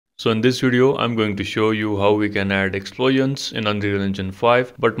So in this video, I'm going to show you how we can add explosions in Unreal Engine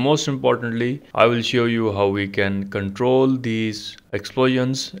 5. But most importantly, I will show you how we can control these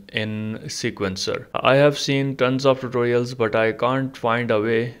explosions in Sequencer. I have seen tons of tutorials, but I can't find a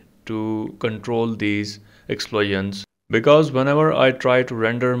way to control these explosions. Because whenever I try to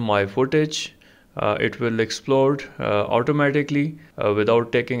render my footage, it will explode automatically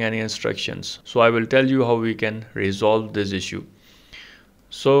without taking any instructions. So I will tell you how we can resolve this issue.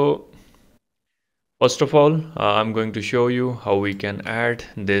 So first of all, I'm going to show you how we can add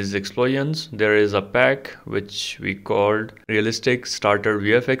these explosions. There is a pack which we called Realistic Starter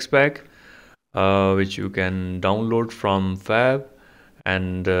VFX pack, which you can download from Fab,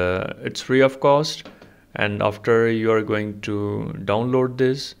 and it's free of cost. And after you are going to download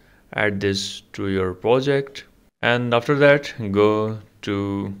this, add this to your project, and after that go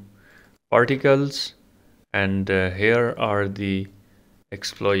to particles, and here are the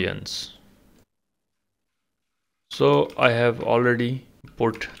explosions. So I have already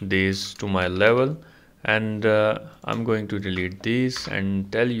put these to my level, and I'm going to delete these and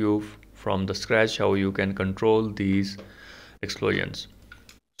tell you from the scratch how you can control these explosions.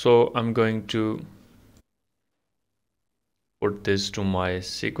 So I'm going to put this to my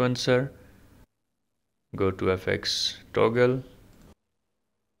sequencer, go to FX toggle.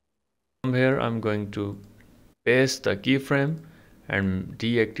 From here I'm going to paste the keyframe and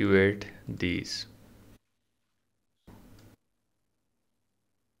deactivate these.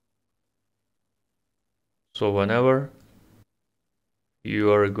 So whenever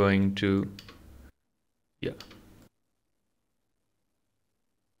you are going to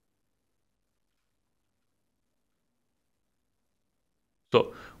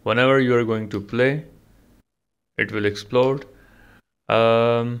So whenever you are going to play, it will explode.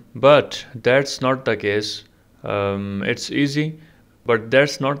 But that's not the case. It's easy, but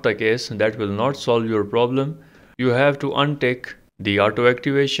that's not the case. That will not solve your problem. You have to untick the auto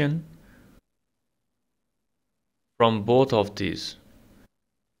activation from both of these.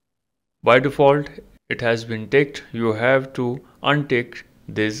 By default, it has been ticked. You have to untick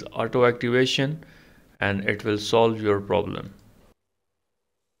this auto activation and it will solve your problem.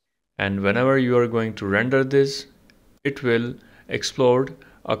 And whenever you are going to render this, it will explode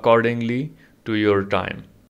accordingly to your time.